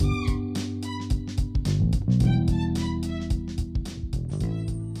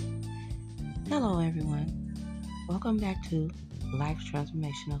Hello, everyone. Welcome back to Life's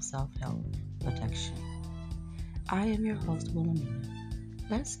Transformational Self-Help Protection. I am your host, Wilhelmina.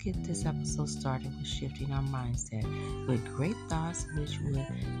 Let's get this episode started with shifting our mindset with great thoughts which would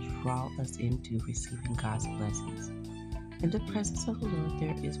draw us into receiving God's blessings. In the presence of the Lord,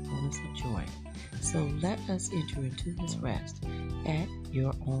 there is fullness of joy. So let us enter into His rest at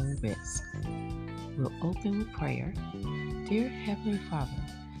your own risk. We'll open with prayer. Dear Heavenly Father,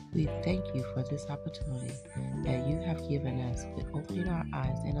 we thank you for this opportunity that you have given us with opening our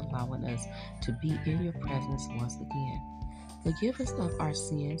eyes and allowing us to be in your presence once again. Forgive us of our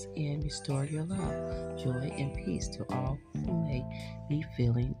sins and restore your love, joy, and peace to all who may be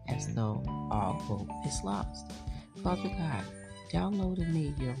feeling as though all hope is lost. Father God, download in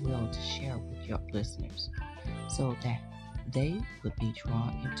me your will to share with your listeners so that they would be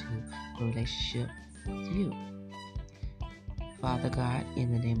drawn into a relationship with you. Father God,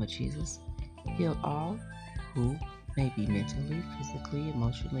 in the name of Jesus, heal all who may be mentally, physically,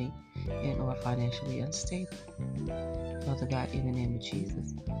 emotionally, and or financially unstable. Father God, in the name of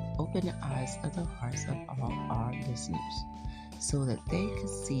Jesus, open the eyes of the hearts of all our listeners so that they can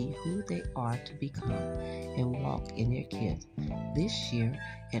see who they are to become and walk in their gifts this year,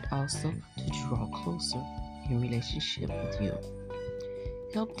 and also to draw closer in relationship with you.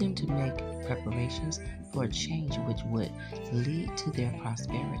 Help them to make preparations for a change which would lead to their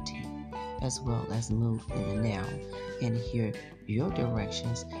prosperity, as well as move in the now and hear your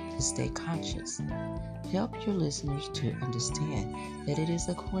directions to stay conscious. Help your listeners to understand that it is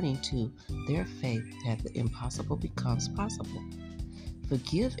according to their faith that the impossible becomes possible.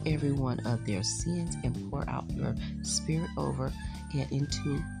 Forgive everyone of their sins and pour out your spirit over and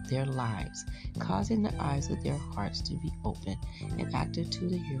into their lives, causing the eyes of their hearts to be open and active to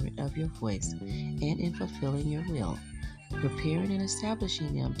the hearing of your voice and in fulfilling your will, preparing and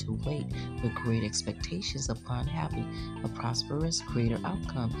establishing them to wait with great expectations upon having a prosperous, greater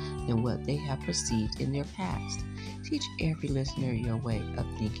outcome than what they have perceived in their past. Teach every listener your way of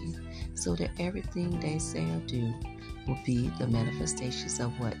thinking so that everything they say or do will be the manifestations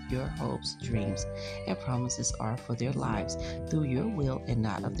of what your hopes, dreams, and promises are for their lives through your will and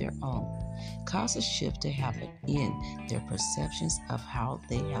not of their own. Cause a shift to happen in their perceptions of how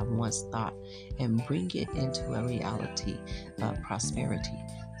they have once thought and bring it into a reality of prosperity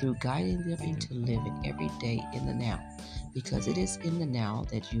through guiding them into living every day in the now, because it is in the now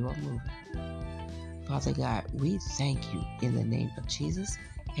that you are moving. Father God, we thank you in the name of Jesus.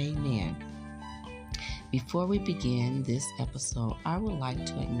 Amen. Before we begin this episode, I would like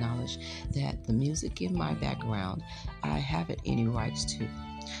to acknowledge that the music in my background, I haven't any rights to,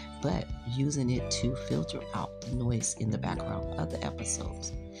 but using it to filter out the noise in the background of the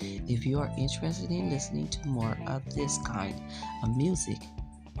episodes. If you are interested in listening to more of this kind of music,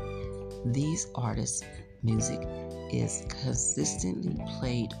 these artists' music is consistently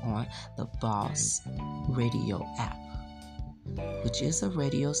played on the Boss Radio app, which is a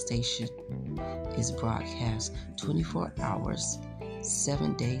radio station, is broadcast 24 hours,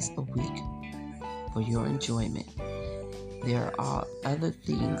 7 days a week for your enjoyment. There are other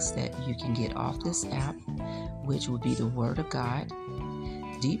things that you can get off this app, which would be the Word of God,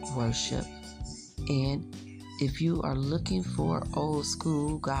 deep worship, and if you are looking for old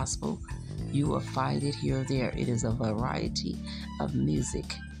school gospel, you will find it here or there. It is a variety of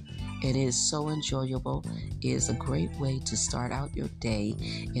music. It is so enjoyable. It is a great way to start out your day,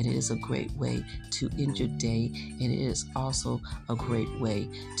 and it is a great way to end your day, and it is also a great way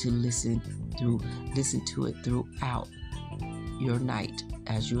to listen to it throughout your night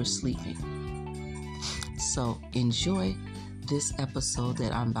as you are sleeping. So enjoy this episode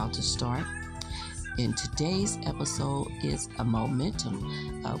that I'm about to start. And today's episode is a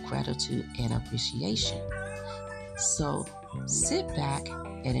momentum of gratitude and appreciation. So sit back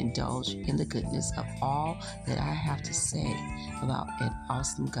and indulge in the goodness of all that I have to say about an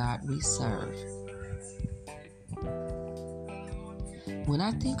awesome God we serve. When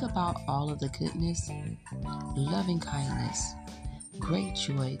I think about all of the goodness, loving kindness, great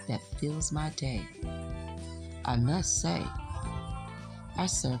joy that fills my day, I must say, I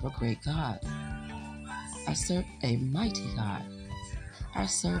serve a great God. I serve a mighty God. I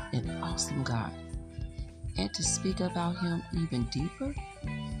serve an awesome God. And to speak about Him even deeper,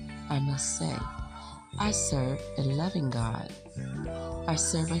 I must say, I serve a loving God. I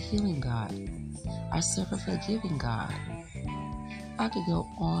serve a healing God. I serve a forgiving God. I could go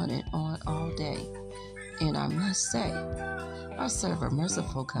on and on all day. And I must say, I serve a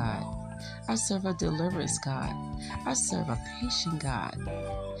merciful God. I serve a deliverance God. I serve a patient God.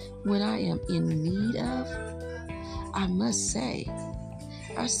 When I am in need of, I must say,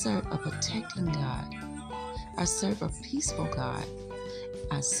 I serve a protecting God. I serve a peaceful God.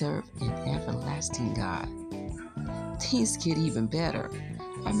 I serve an everlasting God. Things get even better.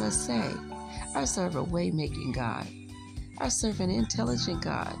 I must say, I serve a way-making God. I serve an intelligent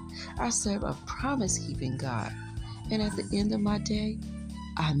God. I serve a promise-keeping God. And at the end of my day,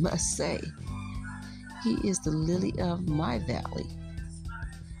 I must say, He is the lily of my valley.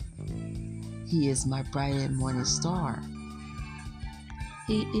 He is my bright and morning star.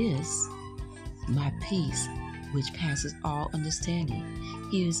 He is my peace, which passes all understanding.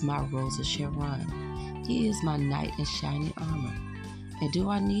 He is my rose of Sharon. He is my knight in shining armor. And do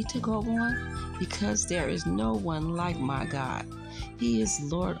I need to go on? Because there is no one like my God. He is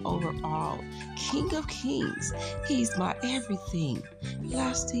Lord over all, King of kings. He's my everything.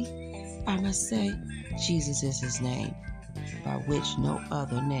 Lastly, I must say, Jesus is His name, by which no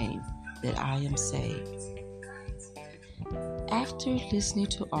other name that I am saved. After listening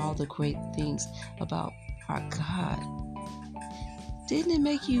to all the great things about our God, didn't it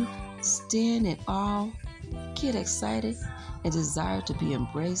make you stand in awe, get excited, and desire to be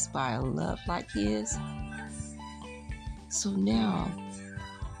embraced by a love like His? So now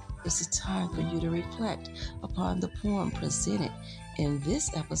it's a time for you to reflect upon the poem presented in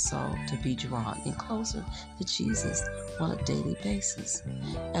this episode to be drawn in closer to Jesus on a daily basis.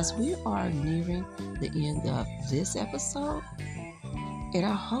 As we are nearing the end of this episode, and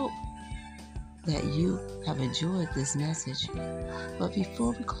I hope that you have enjoyed this message. But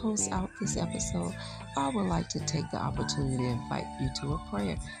before we close out this episode, I would like to take the opportunity to invite you to a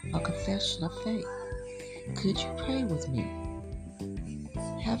prayer, a confession of faith. Could you pray with me?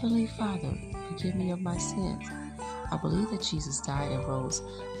 Heavenly Father, forgive me of my sins. I believe that Jesus died and rose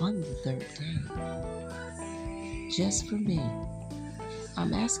on the third day, just for me.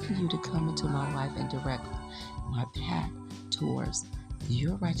 I'm asking you to come into my life and direct my path towards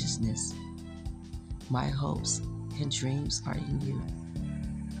your righteousness. My hopes and dreams are in you.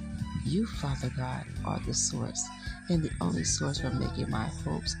 You, Father God, are the source and the only source for making my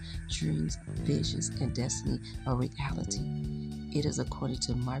hopes, dreams, visions, and destiny a reality. It is according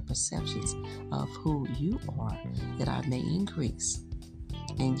to my perceptions of who you are that I may increase.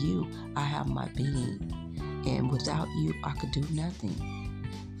 In you, I have my being, and without you, I could do nothing.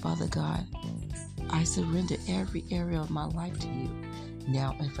 Father God, I surrender every area of my life to you,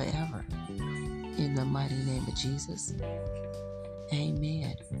 now and forever. In the mighty name of Jesus,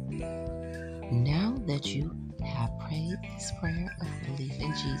 amen. Now that you have prayed this prayer of belief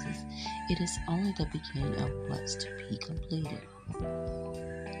in Jesus, it is only the beginning of what's to be completed.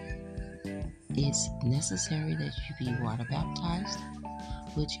 It's necessary that you be water baptized,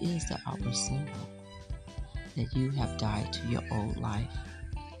 which is the outward symbol that you have died to your old life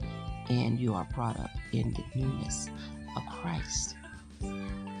and you are brought up in the newness of Christ,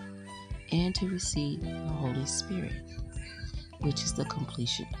 and to receive the Holy Spirit, which is the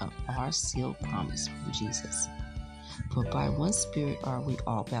completion of our sealed promise from Jesus. For by one Spirit are we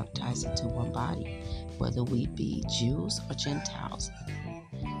all baptized into one body, whether we be Jews or Gentiles,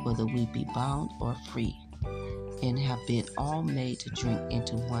 whether we be bound or free, and have been all made to drink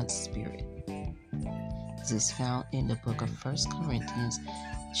into one Spirit. This is found in the book of 1 Corinthians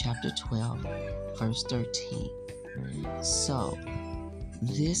chapter 12, verse 13. So,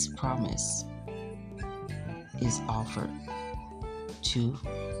 this promise is offered to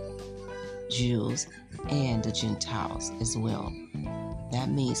Jews and the Gentiles as well. That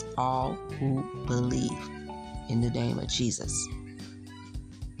means all who believe in the name of Jesus.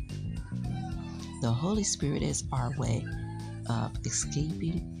 The Holy Spirit is our way of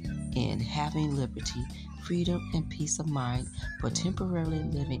escaping and having liberty, freedom, and peace of mind for temporarily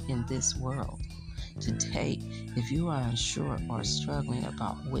living in this world. Today, if you are unsure or struggling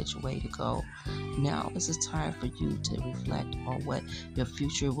about which way to go, now is the time for you to reflect on what your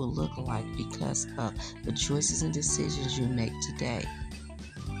future will look like because of the choices and decisions you make today.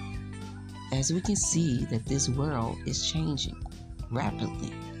 As we can see that this world is changing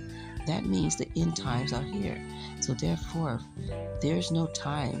rapidly, that means the end times are here. So therefore, there's no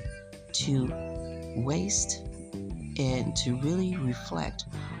time to waste and to really reflect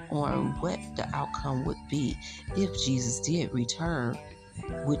on what the outcome would be if Jesus did return.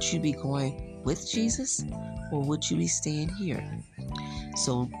 Would you be going with Jesus or would you be staying here?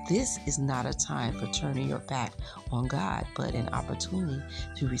 So this is not a time for turning your back on God, but an opportunity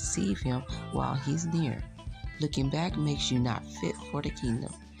to receive Him while He's near. Looking back makes you not fit for the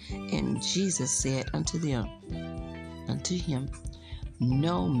kingdom. And Jesus said unto him,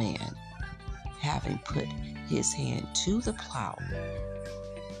 no man having put his hand to the plow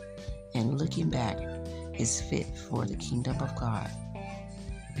and looking back is fit for the kingdom of God.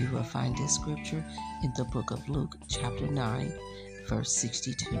 You will find this scripture in the book of Luke, chapter 9, verse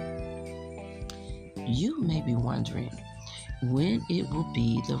 62. You may be wondering when it will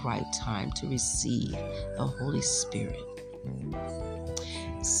be the right time to receive the Holy Spirit.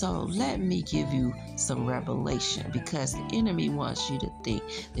 So let me give you some revelation, because the enemy wants you to think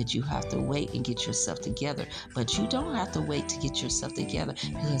that you have to wait and get yourself together. But you don't have to wait to get yourself together,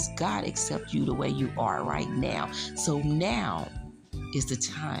 because God accepts you the way you are right now. So now is the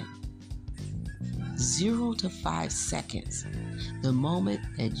time. 0 to 5 seconds. The moment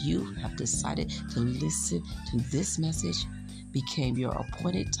that you have decided to listen to this message became your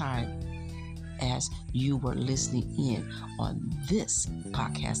appointed time as you were listening in on this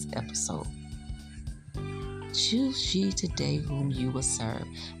podcast episode. Choose ye today whom you will serve.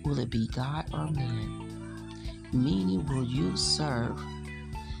 Will it be God or man? Meaning, will you serve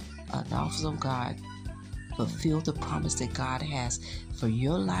an office of God, fulfill the promise that God has for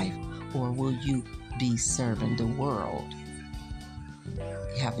your life, or will you be serving the world,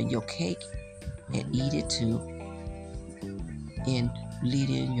 having your cake and eat it too, and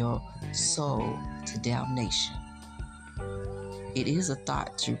leading your soul to damnation? It is a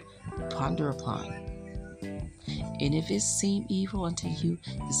thought to ponder upon. And if it seem evil unto you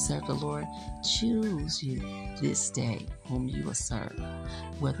to serve the Lord, choose you this day whom you will serve,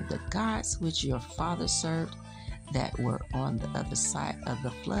 whether the gods which your father served that were on the other side of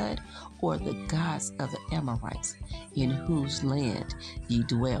the flood, or the gods of the Amorites, in whose land ye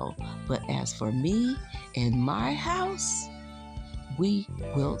dwell. But as for me and my house, we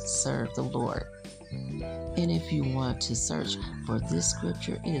will serve the Lord. And if you want to search for this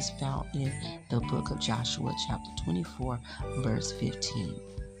scripture, it is found in the book of Joshua, chapter 24, verse 15.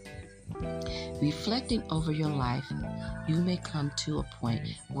 Reflecting over your life, you may come to a point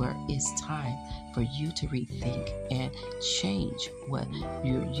where it's time for you to rethink and change what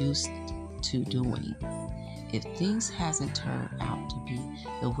you're used to doing. If things hasn't turned out to be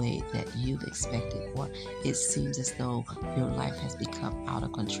the way that you've expected, or it seems as though your life has become out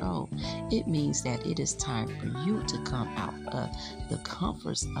of control, it means that it is time for you to come out of the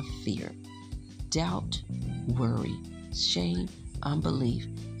comforts of fear, doubt, worry, shame, unbelief,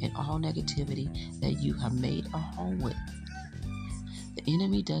 and all negativity that you have made a home with. The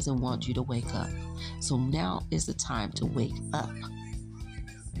enemy doesn't want you to wake up. So now is the time to wake up.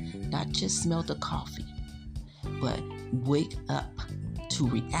 Not just smell the coffee, but wake up to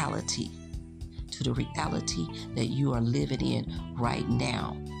reality, to the reality that you are living in right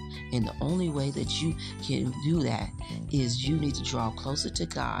now. And the only way that you can do that is you need to draw closer to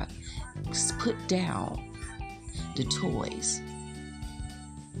God, put down the toys.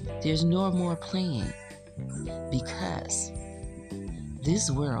 There's no more playing, because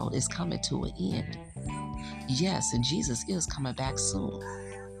this world is coming to an end. Yes, and Jesus is coming back soon.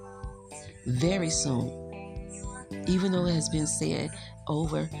 Very soon. Even though it has been said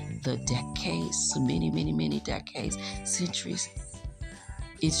over the decades, many decades, centuries,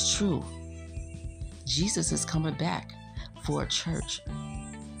 it's true. Jesus is coming back for a church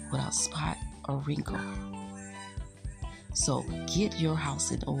without spot or wrinkle. So get your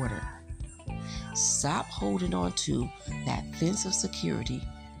house in order. Stop holding on to that fence of security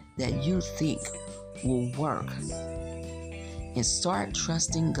that you think will work, and start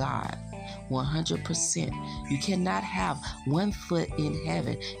trusting God 100%. You cannot have one foot in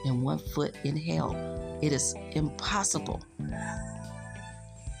heaven and one foot in hell. It is impossible.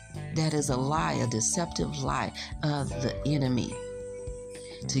 That is a lie, a deceptive lie of the enemy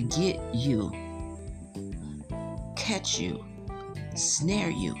to get you, catch you, snare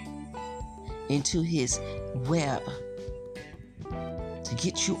you into his web, to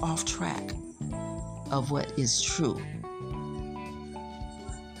get you off track of what is true.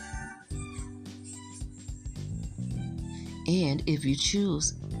 And if you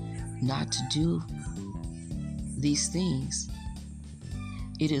choose not to do these things,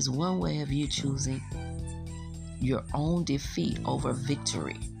 it is one way of you choosing your own defeat over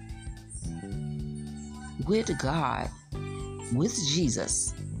victory. With God, with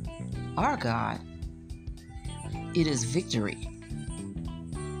Jesus, our God, it is victory.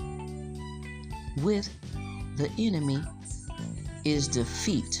 With the enemy is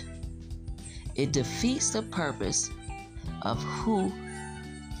defeat. It defeats the purpose of who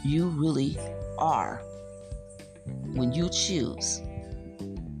you really are when you choose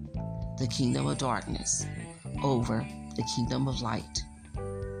the kingdom of darkness over the kingdom of light.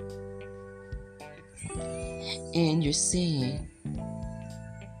 And you're saying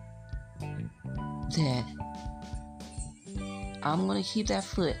that I'm going to keep that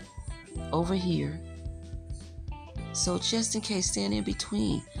foot over here So just in case, stand in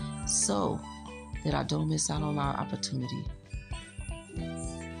between so that I don't miss out on our opportunity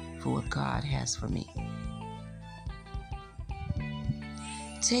for what God has for me.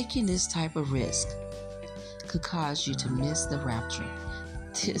 Taking this type of risk could cause you to miss the rapture.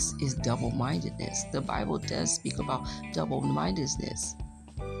 This is double-mindedness. The Bible does speak about double-mindedness.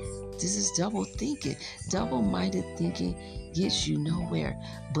 This is double thinking. Double-minded thinking gets you nowhere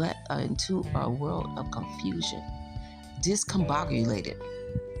but into a world of confusion. Discombobulated.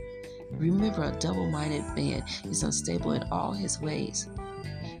 Remember, a double-minded man is unstable in all his ways.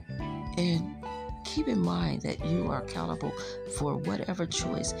 And keep in mind that you are accountable for whatever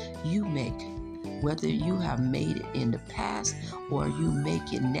choice you make, whether you have made it in the past or you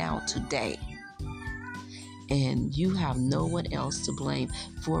make it now today. And you have no one else to blame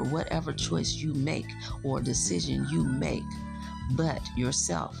for whatever choice you make or decision you make but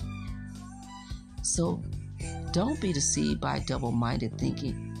yourself. So don't be deceived by double-minded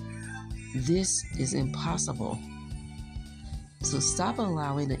thinking. This is impossible. So stop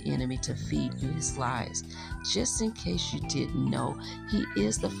allowing the enemy to feed you his lies. Just in case you didn't know, he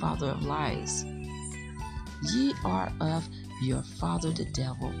is the father of lies. Ye are of your father the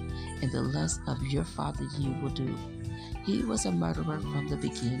devil, and the lust of your father ye will do. He was a murderer from the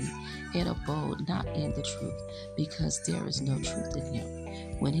beginning, and abode not in the truth, because there is no truth in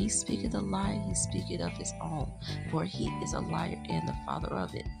him. When he speaketh a lie, he speaketh of his own, for he is a liar and the father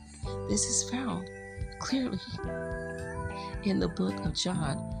of it. This is found clearly in the book of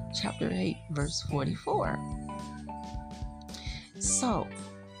John, chapter 8, verse 44. So,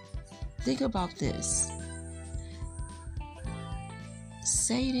 think about this.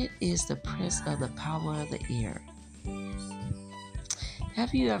 Satan is the prince of the power of the air.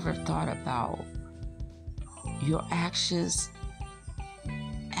 Have you ever thought about your actions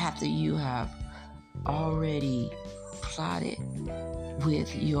after you have already plotted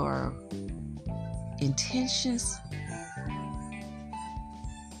with your intentions?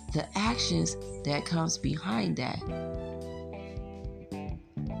 The actions that comes behind that,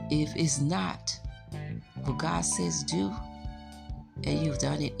 if it's not what God says do, and you've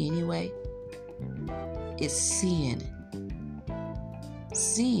done it anyway, it's sin.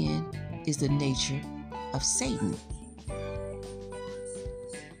 Sin is the nature of Satan.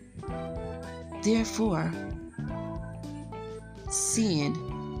 Therefore, sin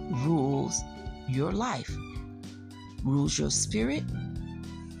rules your life, rules your spirit,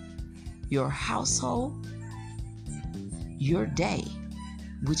 your household, your day,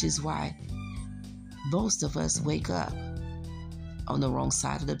 which is why most of us wake up on the wrong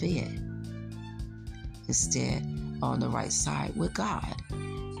side of the bed, instead on the right side with God.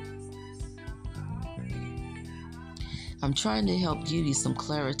 I'm trying to help give you some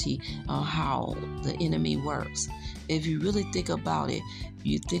clarity on how the enemy works. If you really think about it,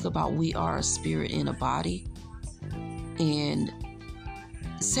 you think about we are a spirit in a body, and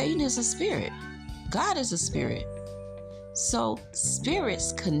Satan is a spirit. God is a spirit. So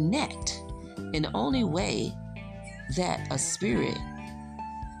spirits connect, and the only way that a spirit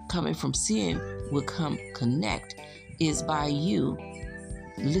coming from sin will come connect is by you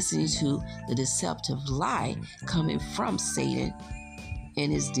listening to the deceptive lie coming from Satan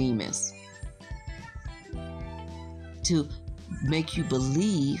and his demons to make you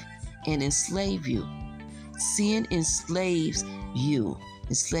believe and enslave you. Sin enslaves you,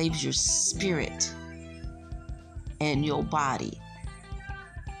 enslaves your spirit and your body.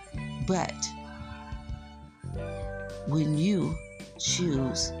 But when you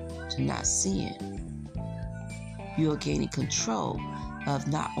choose to not sin, you are gaining control of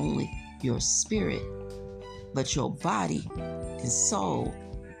not only your spirit, but your body and soul.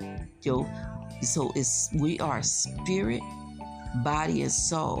 We are spirit, body, and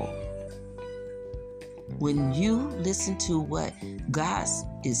soul. When you listen to what God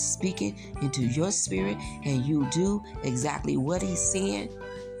is speaking into your spirit and you do exactly what he's saying,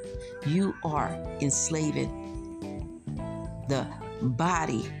 you are enslaving the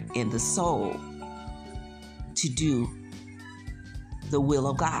body and the soul to do the will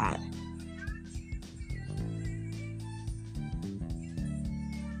of God.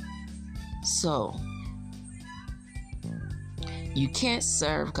 So, you can't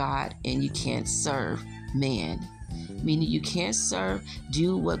serve God and you can't serve man. Meaning you can't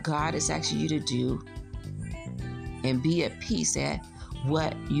do what God is asking you to do and be at peace at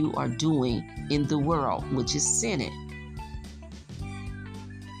what you are doing in the world, which is sinning.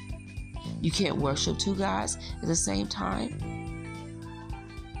 You can't worship two gods at the same time.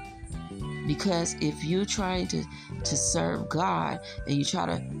 Because if you're trying to serve God and you try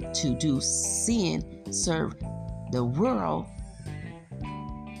to do sin, serve The world,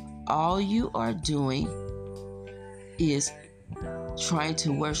 all you are doing is trying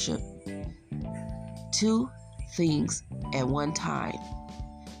to worship two things at one time.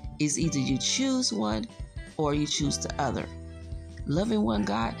 Is either you choose one or you choose the other. Loving one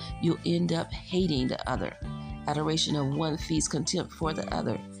God, you'll end up hating the other. Adoration of one feeds contempt for the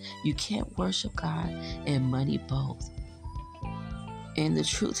other. You can't worship God and money both. And the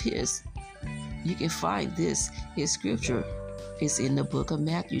truth is, you can find this in scripture. It's in the book of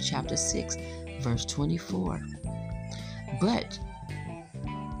Matthew, chapter 6, verse 24. But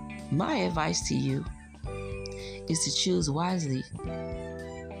my advice to you is to choose wisely,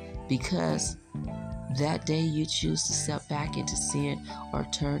 because that day you choose to step back into sin or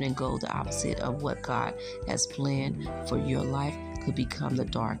turn and go the opposite of what God has planned for your life could become the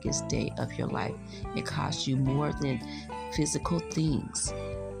darkest day of your life. It costs you more than physical things,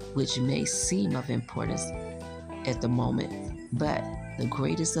 which may seem of importance at the moment, but the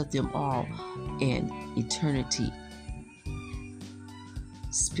greatest of them all in eternity,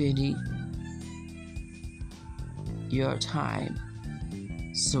 spending your time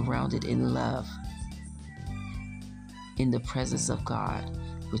surrounded in love in the presence of God,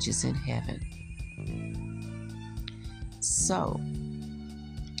 which is in heaven. So,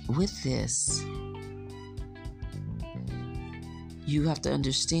 with this, you have to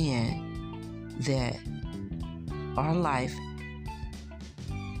understand that our life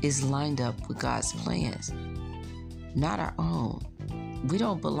is lined up with God's plans, not our own. We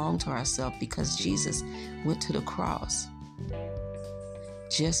don't belong to ourselves, because Jesus went to the cross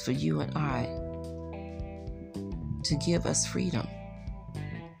just for you and I, to give us freedom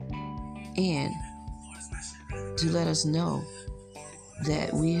and to let us know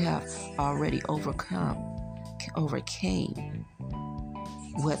that we have already overcame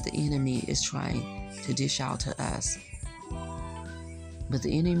what the enemy is trying to dish out to us. But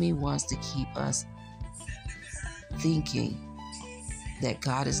the enemy wants to keep us thinking that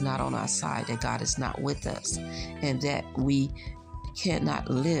God is not on our side, that God is not with us, and that we cannot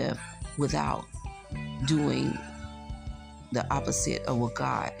live without doing the opposite of what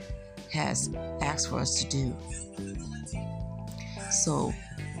God has asked for us to do. So,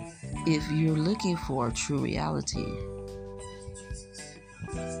 if you're looking for true reality,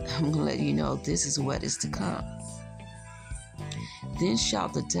 I'm going to let you know this is what is to come. Then shall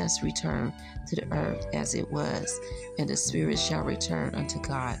the dust return to the earth as it was, and the spirit shall return unto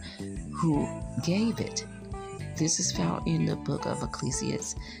God who gave it. This is found in the book of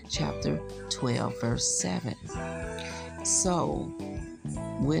Ecclesiastes, chapter 12, verse 7. So,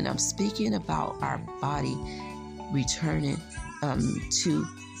 when I'm speaking about our body returning to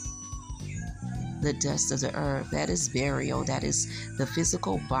the dust of the earth, that is burial. That is the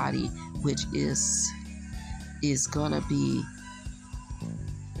physical body, which is gonna be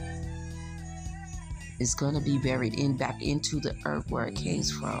buried back into the earth where it came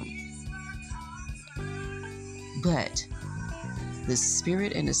from. But the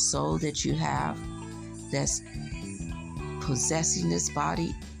spirit and the soul that you have that's possessing this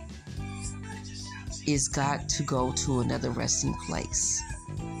body is got to go to another resting place.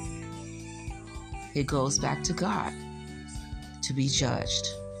 It goes back to God to be judged.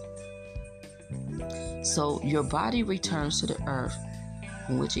 So your body returns to the earth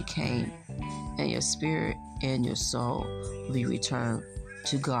from which it came, and your spirit and your soul will be returned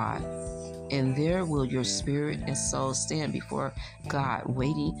to God. And there will your spirit and soul stand before God,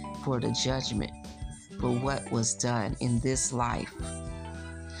 waiting for the judgment for what was done in this life.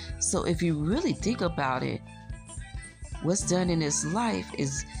 So if you really think about it, what's done in this life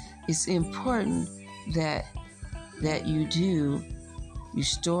is important that you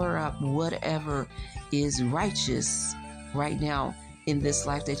store up whatever is righteous right now in this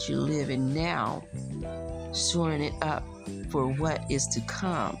life that you live in now, storing it up for what is to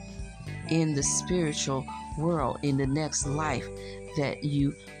come in the spiritual world, in the next life that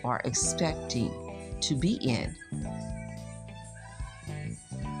you are expecting to be in.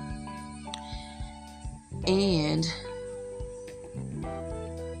 And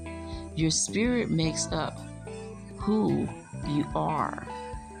your spirit makes up who you are,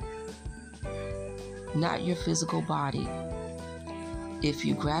 not your physical body. If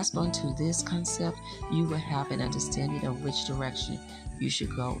you grasp onto this concept, you will have an understanding of which direction you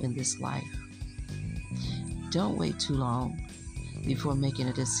should go in this life. Don't wait too long before making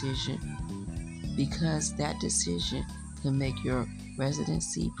a decision, because that decision can make your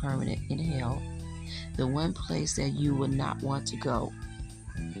residency permanent in hell, the one place that you would not want to go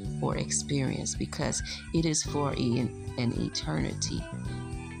or experience, because it is for an eternity.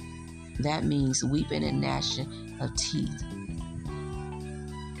 That means weeping and gnashing of teeth,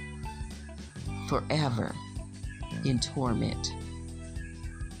 forever in torment.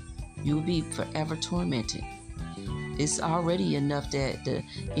 You'll be forever tormented. It's already enough that the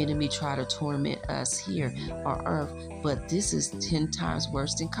enemy try to torment us here on earth, but this is 10 times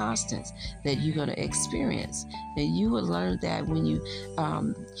worse than Constance that you're going to experience. And you will learn that when you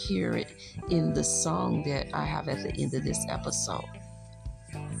hear it in the song that I have at the end of this episode.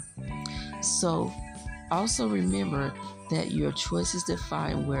 So also remember that your choices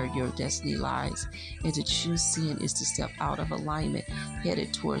define where your destiny lies, and to choose sin is to step out of alignment,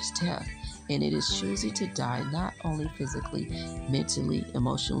 headed towards death. And it is choosing to die not only physically, mentally,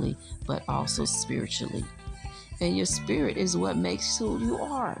 emotionally, but also spiritually. And your spirit is what makes who you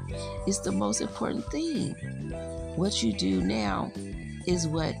are. It's the most important thing. What you do now is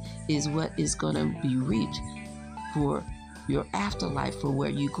what is going to be reaped for your afterlife, for where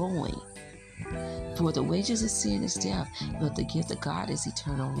you're going. For the wages of sin is death, but the gift of God is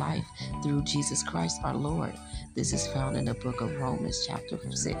eternal life through Jesus Christ our Lord. This is found in the book of Romans chapter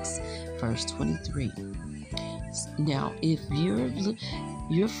 6, verse 23. Now, if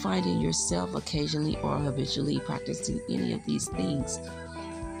you're finding yourself occasionally or habitually practicing any of these things,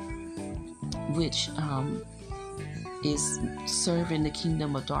 which is serving the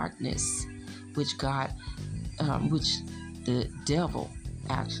kingdom of darkness, which the devil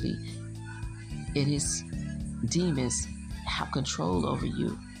actually and his demons have control over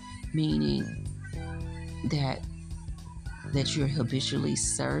you, meaning that you're habitually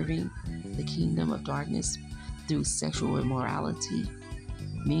serving the kingdom of darkness through sexual immorality,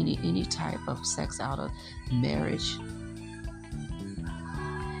 meaning any type of sex out of marriage,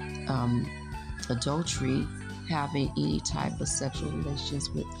 adultery, having any type of sexual relations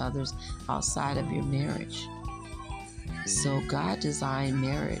with others outside of your marriage. So God designed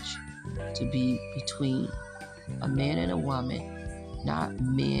marriage to be between a man and a woman, not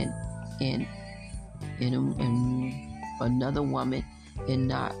men and another woman, and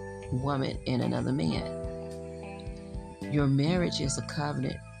not woman and another man. Your marriage is a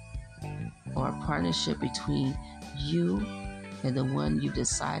covenant or a partnership between you and the one you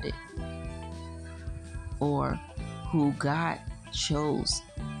decided or who God chose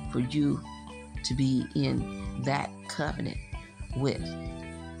for you to be in that covenant with.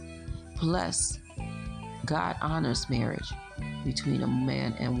 Plus, God honors marriage between a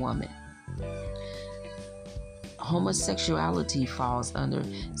man and woman. Homosexuality falls under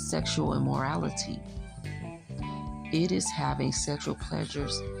sexual immorality. It is having sexual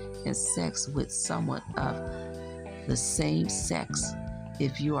pleasures and sex with someone of the same sex.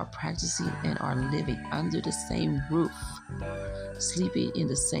 If you are practicing and are living under the same roof, sleeping in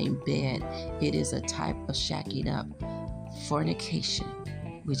the same bed, it is a type of shacking up, fornication,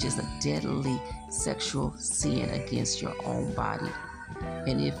 which is a deadly sexual sin against your own body.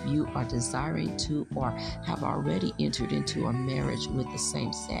 And if you are desiring to or have already entered into a marriage with the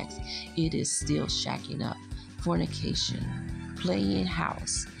same sex, it is still shacking up, fornication, playing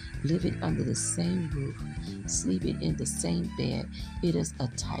house, living under the same roof, sleeping in the same bed. It is a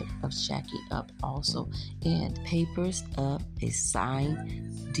type of shacking up also, and papers of a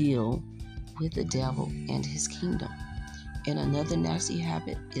signed deal with the devil and his kingdom. And another nasty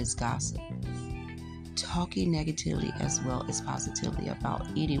habit is gossip, talking negatively as well as positively about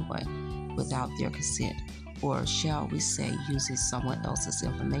anyone without their consent, or shall we say using someone else's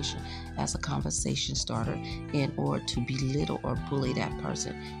information as a conversation starter in order to belittle or bully that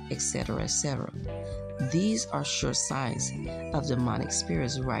person, etc., etc. These are sure signs of demonic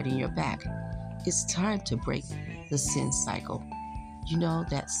spirits riding your back. It's time to break the sin cycle. You know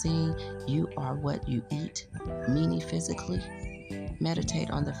that saying, you are what you eat, meaning physically?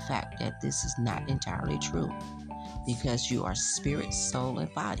 Meditate on the fact that this is not entirely true, because you are spirit, soul,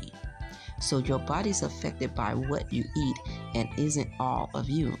 and body. So your body is affected by what you eat and isn't all of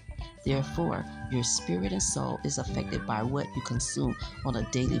you. Therefore, your spirit and soul is affected by what you consume on a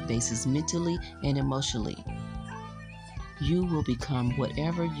daily basis, mentally and emotionally. You will become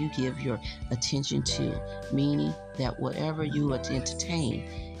whatever you give your attention to, meaning that whatever you entertain,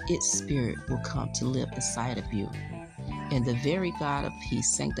 its spirit will come to live inside of you. And the very God of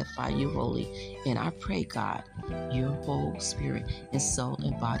peace sanctify you wholly. And I pray, God, your whole spirit and soul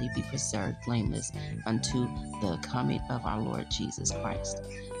and body be preserved blameless unto the coming of our Lord Jesus Christ.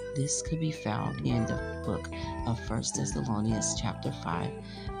 This could be found in the book of 1 Thessalonians chapter 5,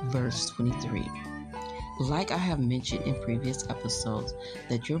 verse 23. Like I have mentioned in previous episodes,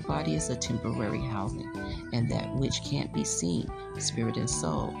 that your body is a temporary housing, and that which can't be seen, spirit and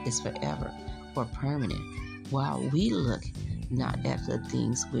soul, is forever or permanent. While we look not at the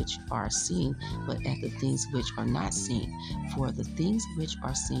things which are seen, but at the things which are not seen. For the things which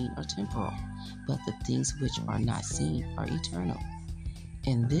are seen are temporal, but the things which are not seen are eternal.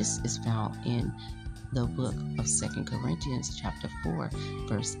 And this is found in the book of 2 Corinthians chapter 4,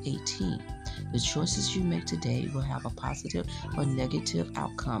 verse 18. The choices you make today will have a positive or negative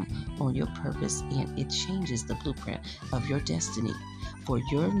outcome on your purpose, and it changes the blueprint of your destiny. For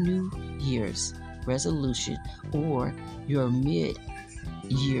your New Year's resolution or your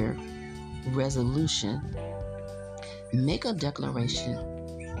mid-year resolution, make a declaration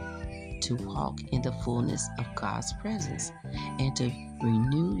to walk in the fullness of God's presence and to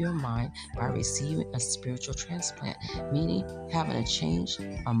renew your mind by receiving a spiritual transplant, meaning having a change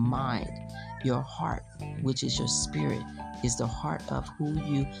of mind. Your heart, which is your spirit, is the heart of who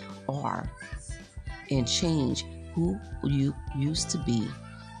you are, and change who you used to be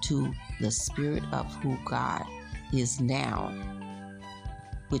to the spirit of who God is now,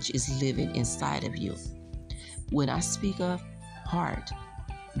 which is living inside of you. When I speak of heart,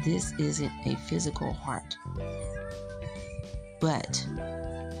 this isn't a physical heart, but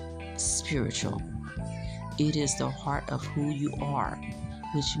spiritual. It is the heart of who you are,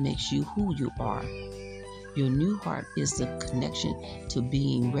 which makes you who you are. Your new heart is the connection to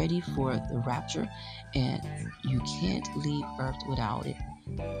being ready for the rapture, and you can't leave earth without it.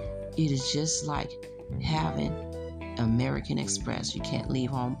 It is just like having American Express. You can't leave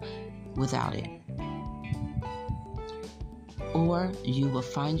home without it. Or you will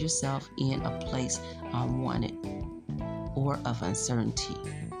find yourself in a place unwanted or of uncertainty.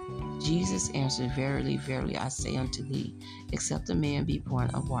 Jesus answered, Verily, verily, I say unto thee, except a man be born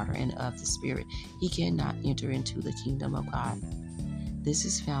of water and of the Spirit, he cannot enter into the kingdom of God. This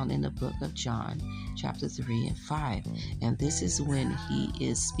is found in the book of John, chapter 3 and 5. And this is when he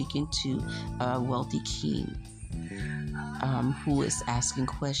is speaking to a wealthy king who is asking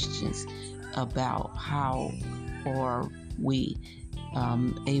questions about how are we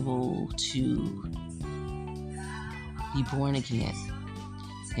able to be born again.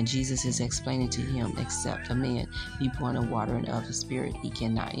 And Jesus is explaining to him, except a man be born of water and of the Spirit, he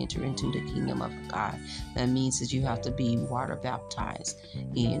cannot enter into the kingdom of God. That means that you have to be water baptized,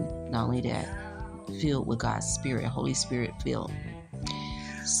 and not only that, filled with God's Spirit, Holy Spirit filled.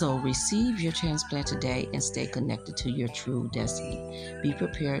 So receive your transplant today and stay connected to your true destiny. Be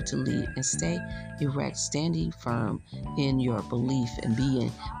prepared to lead and stay erect, standing firm in your belief and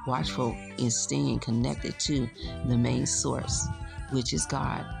being watchful and staying connected to the main source, which is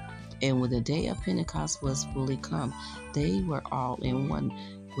God. And when the day of Pentecost was fully come, they were all in one,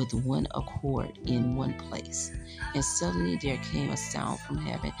 with one accord in one place. And suddenly there came a sound from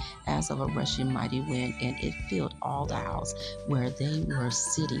heaven as of a rushing mighty wind, and it filled all the house where they were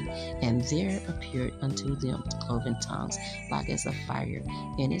sitting. And there appeared unto them cloven tongues like as a fire,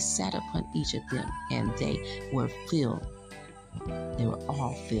 and it sat upon each of them, and they were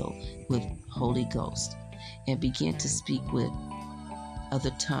all filled with Holy Ghost, and began to speak with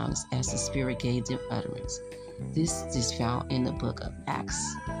other tongues as the Spirit gave them utterance. This is found in the book of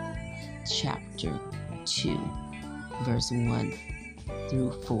Acts, chapter 2, verse 1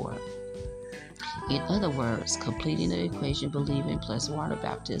 through 4. In other words, completing the equation, believing plus water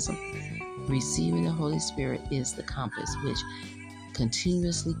baptism, receiving the Holy Spirit is the compass which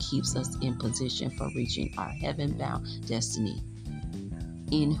continuously keeps us in position for reaching our heaven-bound destiny.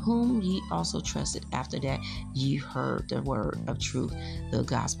 In whom ye also trusted, after that ye heard the word of truth, the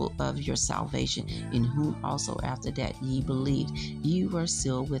gospel of your salvation, in whom also after that ye believed, ye were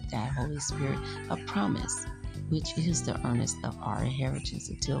sealed with that Holy Spirit of promise, which is the earnest of our inheritance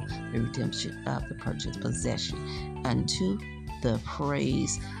until the redemption of the purchased possession, unto the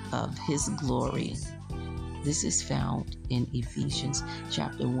praise of his glory. This is found in Ephesians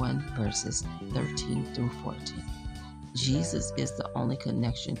chapter 1, verses 13 through 14. Jesus is the only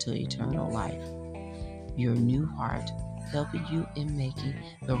connection to eternal life. Your new heart helping you in making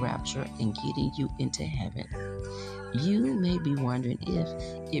the rapture and getting you into heaven. You may be wondering if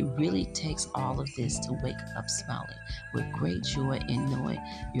it really takes all of this to wake up smiling with great joy and knowing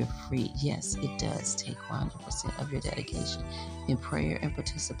you're free. Yes, it does take 100% of your dedication in prayer and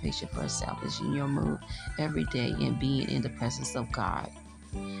participation for establishing your move every day and being in the presence of God.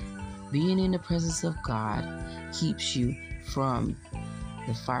 Being in the presence of God keeps you from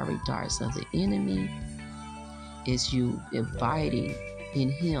the fiery darts of the enemy. Is you abiding in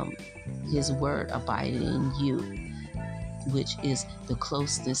him, his word abiding in you, which is the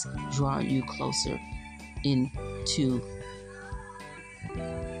closeness, drawing you closer into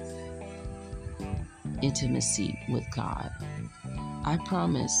intimacy with God. I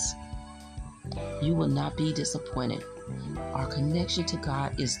promise you will not be disappointed Our connection to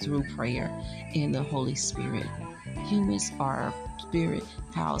God is through prayer and the Holy Spirit. Humans are spirit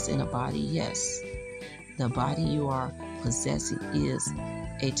housed in a body, yes. The body you are possessing is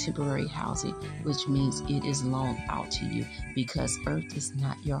a temporary housing, which means it is loaned out to you because earth is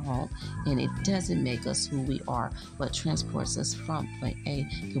not your home and it doesn't make us who we are, but transports us from point A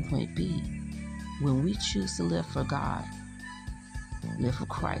to point B. When we choose to live for God, live for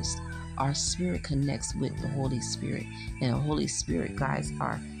Christ, our spirit connects with the Holy Spirit, and the Holy Spirit guides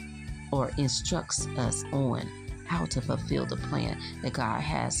or instructs us on how to fulfill the plan that God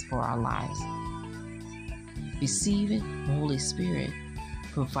has for our lives. Receiving the Holy Spirit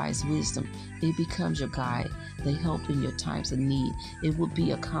provides wisdom. It becomes your guide, the help in your times of need. It will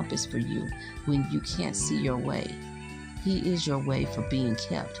be a compass for you when you can't see your way. He is your way for being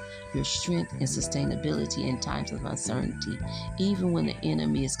kept, your strength and sustainability in times of uncertainty. Even when the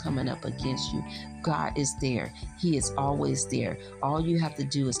enemy is coming up against you, God is there. He is always there. All you have to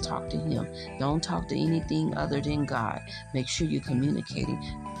do is talk to Him. Don't talk to anything other than God. Make sure you're communicating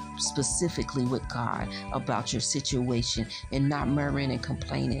specifically with God about your situation and not murmuring and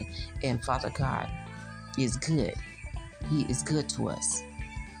complaining. And Father God is good. He is good to us.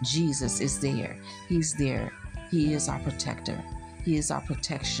 Jesus is there. He's there. He is our protector. He is our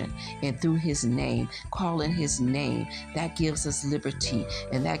protection. And through His name, calling His name, that gives us liberty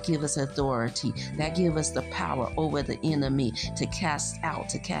and that gives us authority. That gives us the power over the enemy to cast out,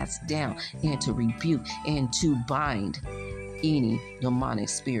 to cast down, and to rebuke and to bind any demonic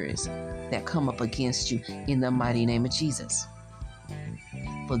spirits that come up against you in the mighty name of Jesus.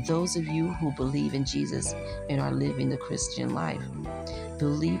 For those of you who believe in Jesus and are living the Christian life,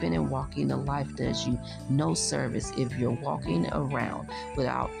 believing and walking the life does you no service if you're walking around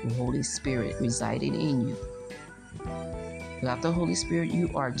without the Holy Spirit residing in you. Without the Holy Spirit,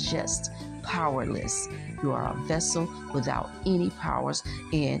 you are just powerless. You are a vessel without any powers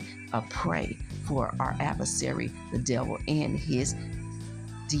and a prey for our adversary, the devil, and his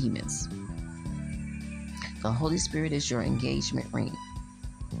demons. The Holy Spirit is your engagement ring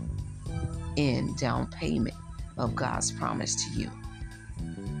and down payment of God's promise to you.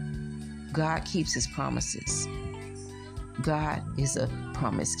 God keeps His promises. God is a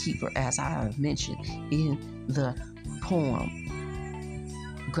promise keeper, as I have mentioned in the poem.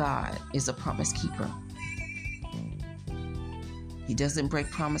 God is a promise keeper. He doesn't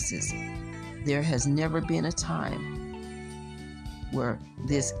break promises. There has never been a time where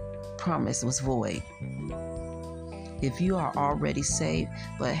this promise was void. If you are already saved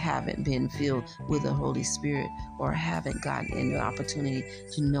but haven't been filled with the Holy Spirit or haven't gotten an opportunity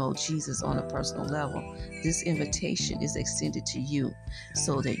to know Jesus on a personal level, this invitation is extended to you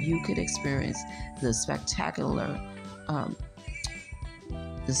so that you could experience the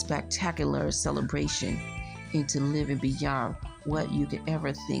spectacular celebration into living beyond what you could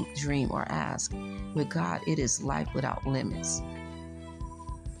ever think, dream, or ask. With God, it is life without limits.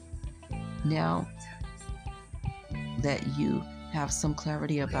 Now that you have some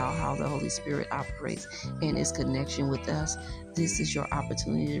clarity about how the Holy Spirit operates and its connection with us, this is your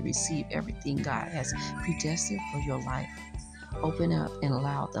opportunity to receive everything God has predestined for your life. Open up and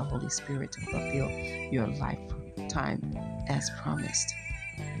allow the Holy Spirit to fulfill your lifetime as promised.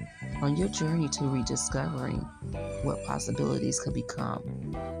 On your journey to rediscovering what possibilities could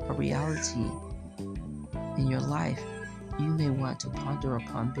become a reality in your life, you may want to ponder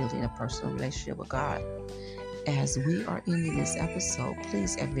upon building a personal relationship with God. As we are ending this episode,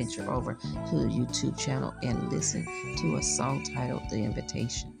 please adventure over to the YouTube channel and listen to a song titled The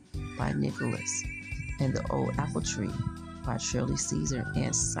Invitation by Nicholas and The Old Apple Tree by Shirley Caesar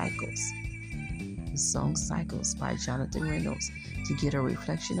and Cycles. The song Cycles by Jonathan Reynolds to get a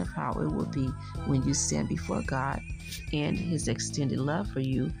reflection of how it will be when you stand before God and His extended love for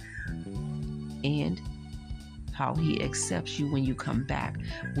you, and how He accepts you when you come back,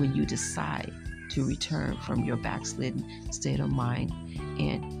 when you decide to return from your backslidden state of mind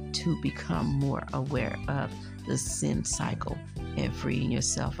and to become more aware of the sin cycle and freeing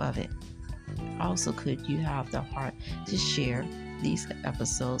yourself of it. Also, could you have the heart to share these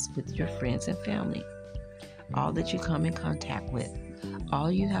episodes with your friends and family? All that you come in contact with,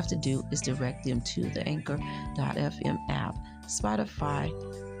 all you have to do is direct them to the Anchor.fm app, Spotify,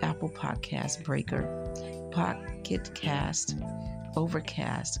 Apple Podcast, Breaker, Pocket Cast,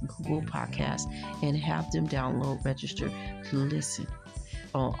 Overcast, Google Podcast, and have them download, register to listen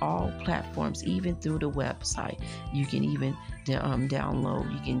on all platforms, even through the website. You can even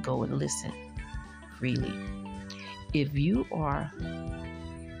download, you can go and listen freely. If you are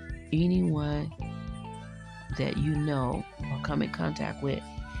anyone that you know or come in contact with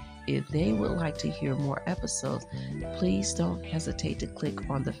If they would like to hear more episodes, please don't hesitate to click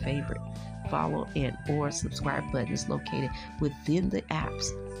on the favorite, follow, and or subscribe buttons located within the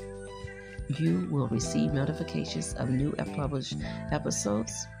apps. You will receive notifications of new published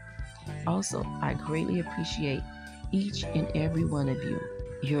episodes. Also, I greatly appreciate each and every one of you,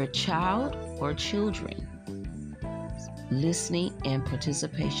 your child or children, listening and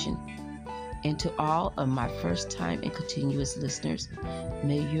participation. And to all of my first time and continuous listeners,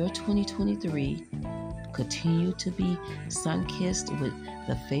 may your 2023 continue to be sun-kissed with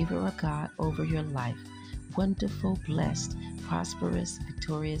the favor of God over your life. Wonderful, blessed, prosperous,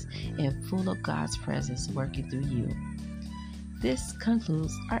 victorious, and full of God's presence working through you. This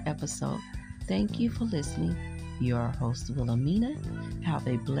concludes our episode. Thank you for listening. Your host, Wilhelmina. Have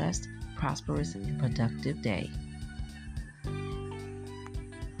a blessed, prosperous, and productive day.